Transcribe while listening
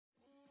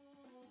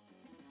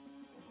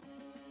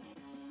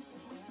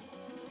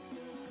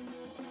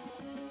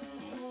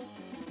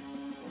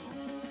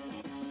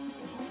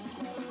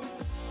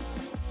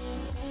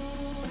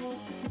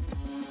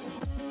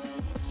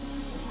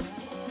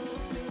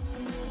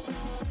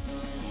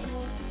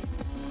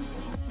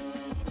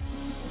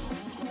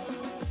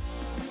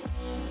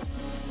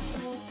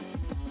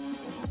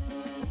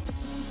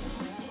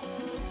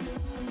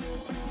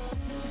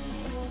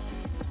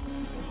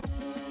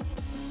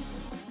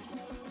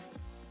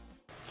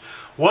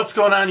What's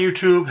going on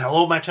YouTube?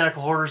 Hello my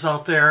tackle hoarders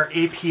out there.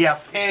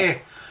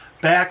 APFA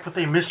back with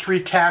a Mystery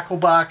Tackle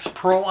Box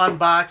Pro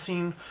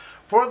unboxing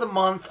for the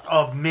month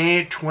of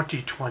May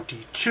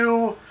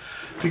 2022.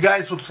 If you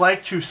guys would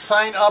like to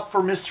sign up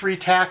for Mystery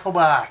Tackle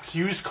Box,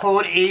 use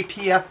code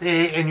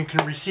APFA and you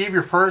can receive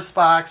your first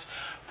box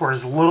for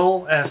as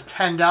little as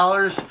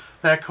 $10.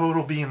 That code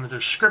will be in the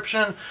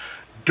description.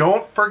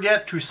 Don't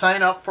forget to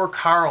sign up for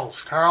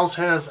Carl's. Carl's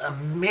has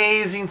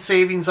amazing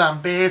savings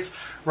on baits,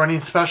 running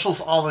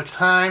specials all the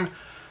time.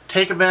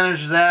 Take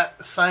advantage of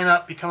that. Sign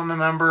up, become a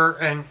member,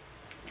 and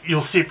you'll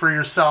see for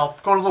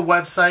yourself. Go to the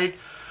website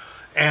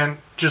and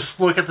just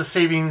look at the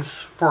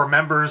savings for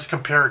members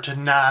compared to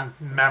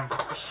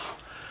non-members.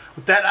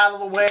 With that out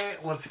of the way,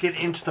 let's get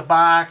into the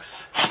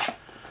box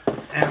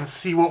and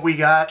see what we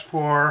got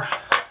for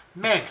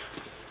May.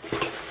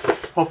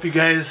 Hope you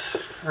guys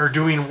are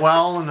doing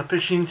well in the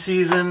fishing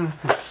season.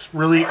 It's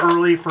really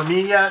early for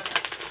me yet.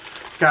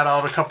 Got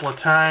out a couple of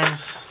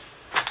times.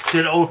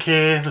 Did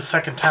okay the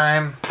second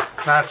time.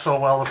 Not so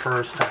well the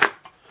first time.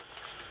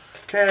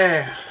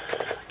 Okay,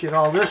 get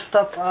all this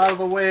stuff out of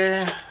the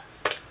way.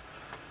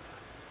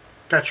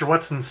 Got your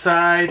what's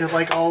inside,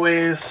 like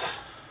always.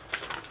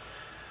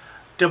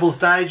 Dibbles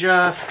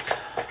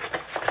Digest.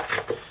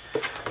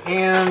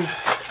 And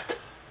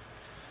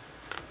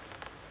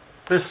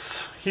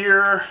this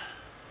here,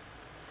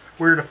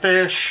 Where to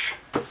Fish.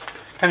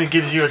 Kind of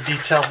gives you a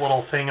detailed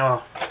little thing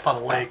about a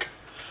lake.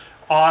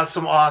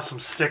 Awesome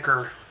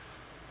sticker.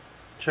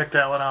 Check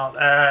that one out.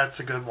 That's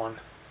a good one.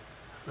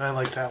 I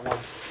like that one.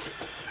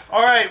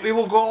 Alright, we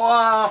will go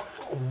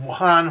off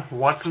on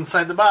what's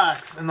inside the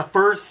box. And the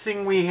first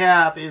thing we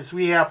have is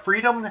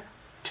Freedom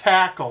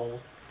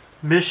Tackle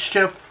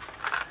Mischief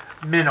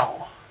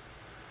Minnow,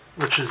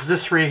 which is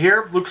this right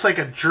here. Looks like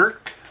a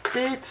jerk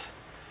bait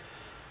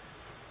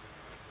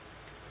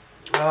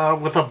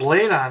with a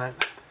blade on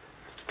it.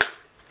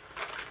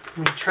 Let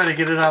me try to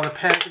get it out of the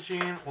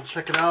packaging. We'll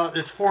check it out.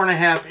 It's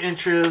 4.5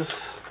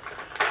 inches.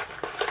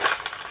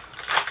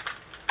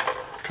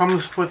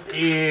 Comes with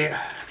a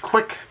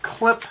quick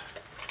clip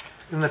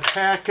in the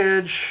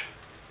package.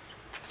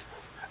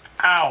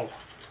 Ow!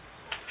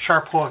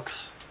 Sharp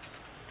hooks.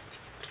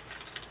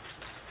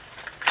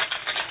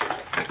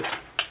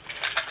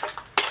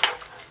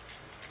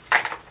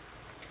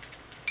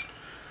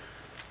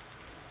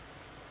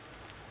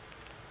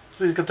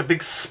 So he's got the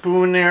big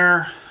spoon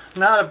there.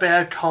 Not a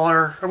bad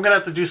color. I'm going to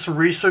have to do some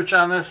research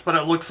on this, but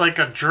it looks like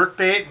a jerk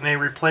bait, and they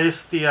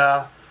replaced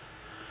the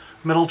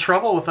middle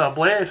treble with a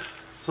blade.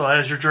 So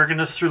as you're jerking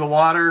this through the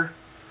water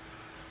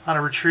on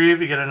a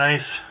retrieve, you get a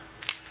nice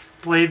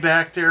blade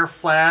back there,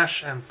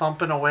 flash and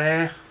thumping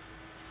away.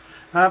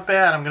 Not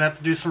bad. I'm going to have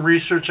to do some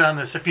research on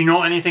this. If you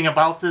know anything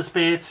about this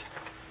bait,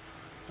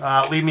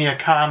 leave me a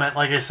comment.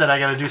 Like I said, I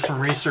got to do some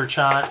research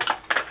on it.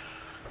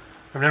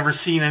 I've never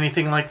seen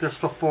anything like this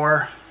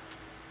before.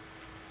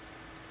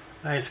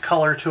 Nice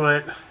color to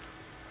it.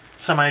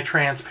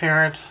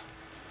 Semi-transparent.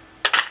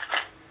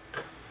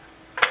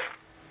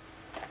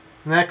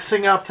 Next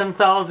thing up,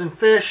 10,000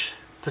 Fish,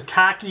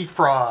 Tataki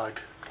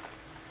Frog.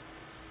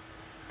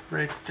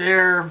 Right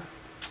there.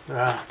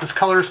 This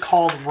color is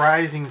called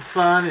Rising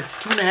Sun.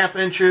 It's 2.5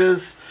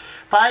 inches,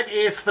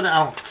 5/8 of an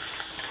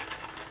ounce.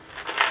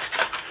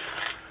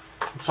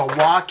 It's a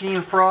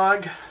walking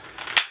frog.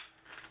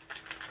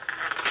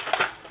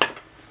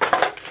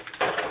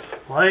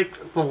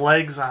 Like the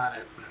legs on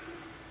it.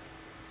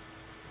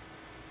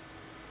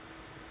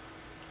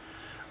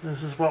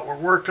 This is what we're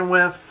working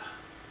with.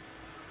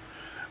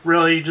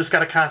 Really, you just got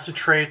to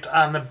concentrate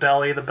on the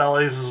belly. The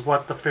bellies is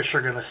what the fish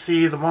are going to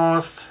see the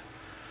most.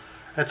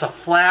 It's a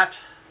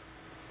flat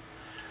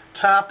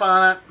top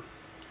on it.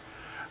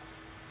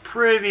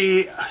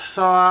 Pretty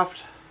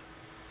soft.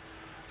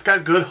 It's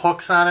got good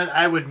hooks on it.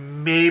 I would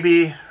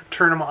maybe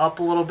turn them up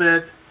a little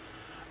bit.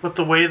 But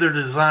the way they're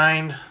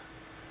designed,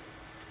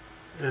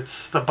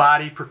 the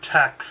body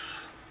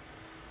protects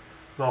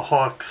the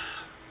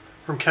hooks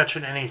from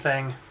catching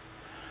anything.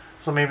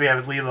 So maybe I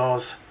would leave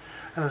those.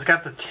 And it's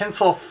got the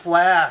tinsel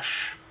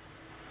flash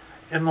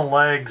in the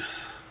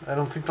legs. I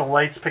don't think the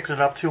lights picked it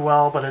up too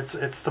well, but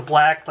it's the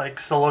black, like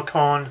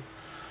silicone,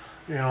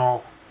 you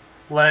know,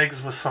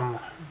 legs with some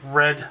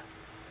red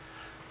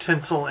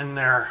tinsel in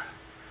there.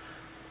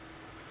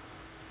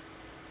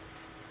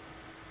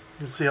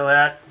 You can see how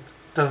that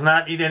does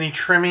not need any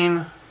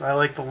trimming. I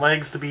like the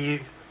legs to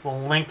be the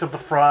length of the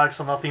frog,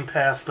 so nothing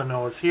past the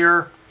nose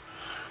here.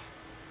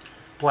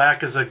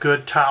 Black is a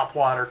good top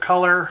water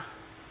color.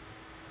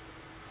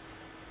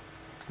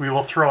 We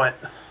will throw it.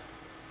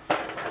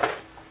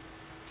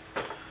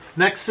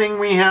 Next thing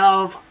we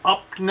have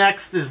up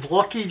next is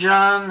Lucky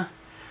John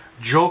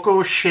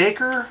Joko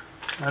Shaker.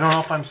 I don't know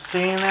if I'm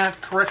saying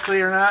that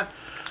correctly or not.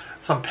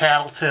 Some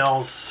paddle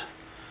tails.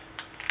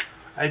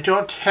 I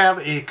don't have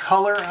a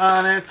color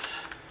on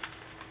it.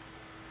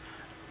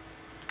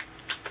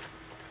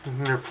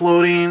 And they're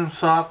floating,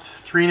 soft,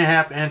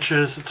 3.5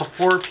 inches. It's a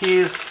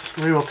 4-piece.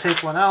 We will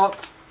take one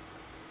out.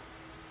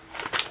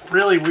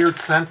 Really weird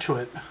scent to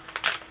it.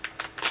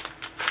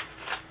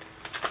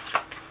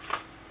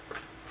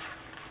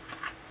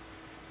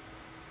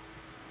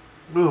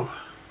 Ooh,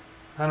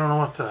 I don't know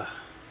what to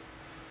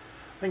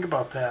think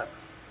about that.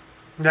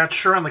 Not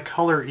sure on the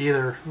color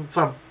either.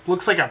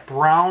 Looks like a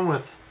brown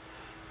with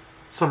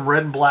some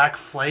red and black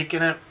flake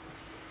in it.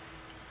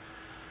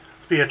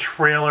 This be a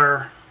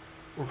trailer,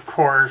 of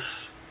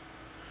course,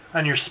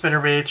 on your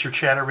spinnerbaits, your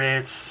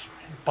chatterbaits,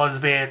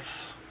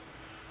 buzzbaits,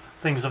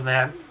 things of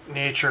that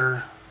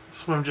nature,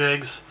 swim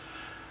jigs.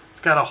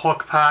 It's got a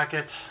hook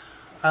pocket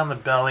on the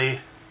belly.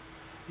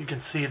 You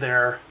can see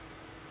there.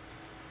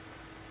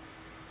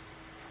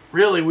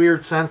 Really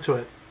weird scent to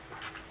it.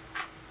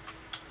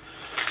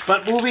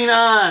 But moving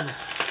on.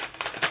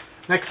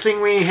 Next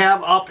thing we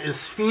have up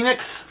is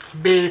Phoenix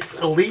Baits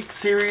Elite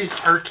Series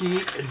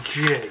Arky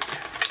Jig.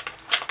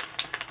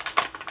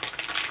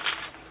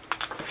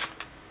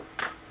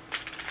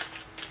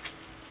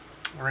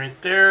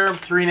 Right there,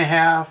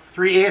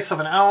 3/8 of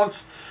an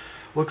ounce.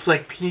 Looks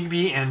like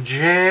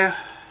PB&J.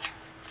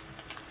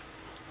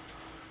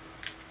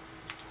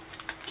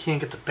 Can't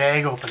get the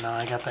bag open now.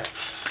 I got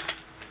that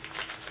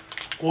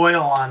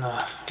oil on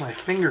my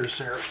fingers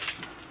there.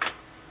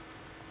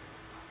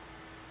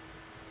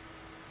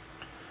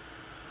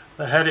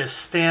 The head is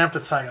stamped.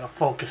 It's not going to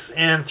focus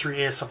in.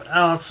 3/8 of an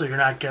ounce, so you're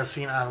not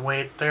guessing on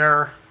weight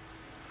there.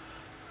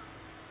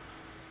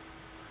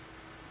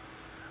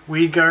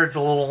 Weed guard's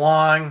a little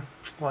long.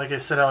 Like I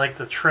said, I like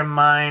to trim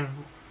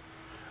mine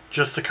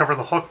just to cover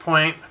the hook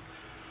point.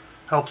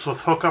 Helps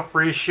with hookup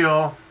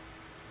ratio.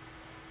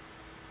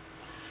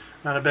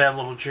 Not a bad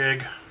little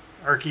jig.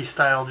 Arky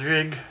style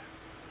jig.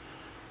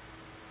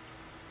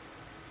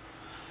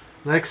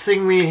 Next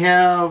thing we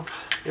have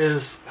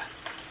is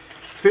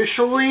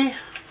Fishally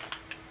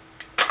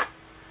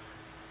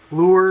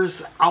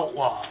Lures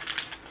Outlaw.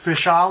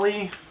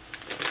 Fishally.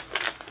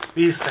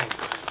 These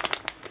things.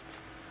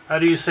 How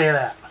do you say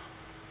that?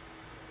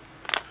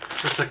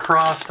 It's a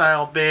cross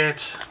style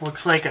bait.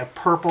 Looks like a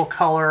purple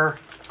color.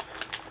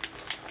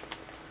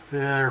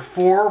 They're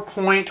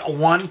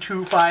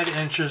 4.125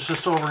 inches,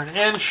 just over an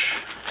inch.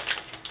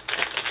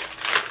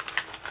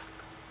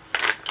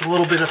 A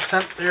little bit of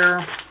scent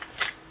there.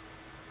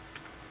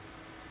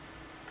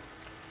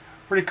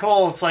 Pretty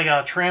cool. It's like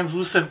a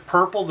translucent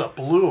purple to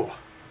blue.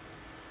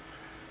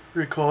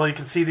 Pretty cool. You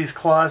can see these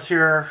claws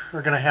here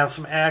are going to have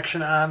some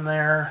action on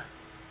there.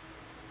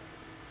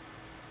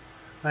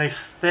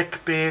 Nice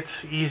thick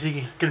bait.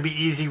 Easy. Going to be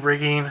easy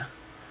rigging.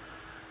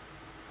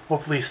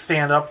 Hopefully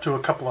stand up to a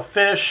couple of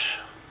fish.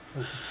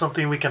 This is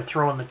something we can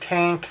throw in the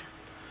tank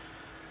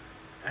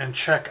and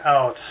check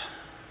out.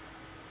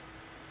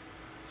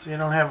 So you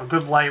don't have a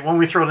good light. When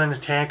we throw it in the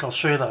tank, I'll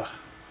show you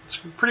it's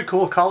a pretty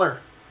cool color.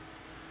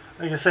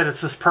 Like I said, it's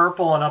this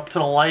purple, and up to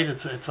the light,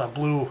 it's a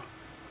blue.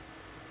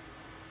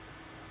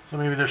 So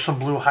maybe there's some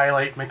blue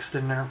highlight mixed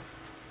in there.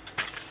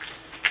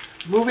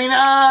 Moving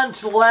on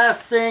to the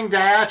last thing,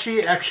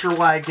 Daiichi extra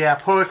wide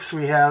gap hooks.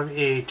 We have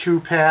a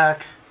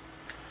 2-pack,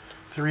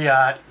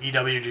 3/0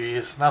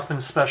 EWGs. Nothing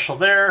special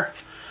there.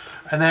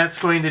 And that's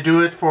going to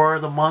do it for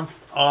the month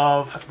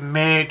of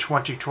May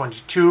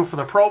 2022 for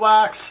the Pro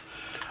Box.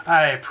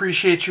 I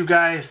appreciate you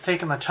guys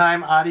taking the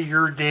time out of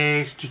your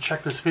day to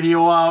check this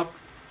video out.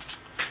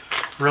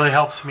 Really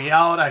helps me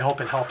out. I hope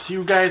it helps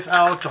you guys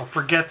out. Don't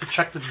forget to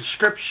check the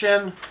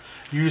description.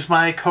 Use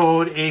my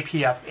code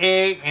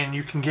APFA and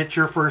you can get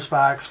your first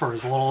box for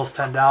as little as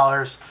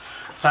 $10.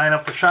 Sign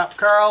up for Shop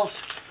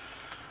Karl's.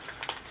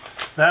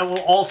 That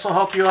will also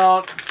help you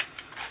out.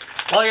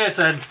 Like I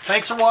said,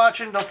 thanks for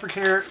watching.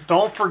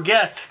 Don't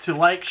forget to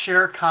like,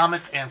 share,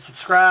 comment, and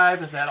subscribe.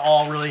 That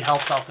all really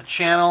helps out the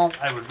channel.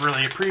 I would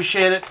really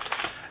appreciate it.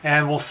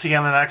 And we'll see you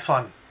on the next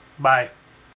one. Bye.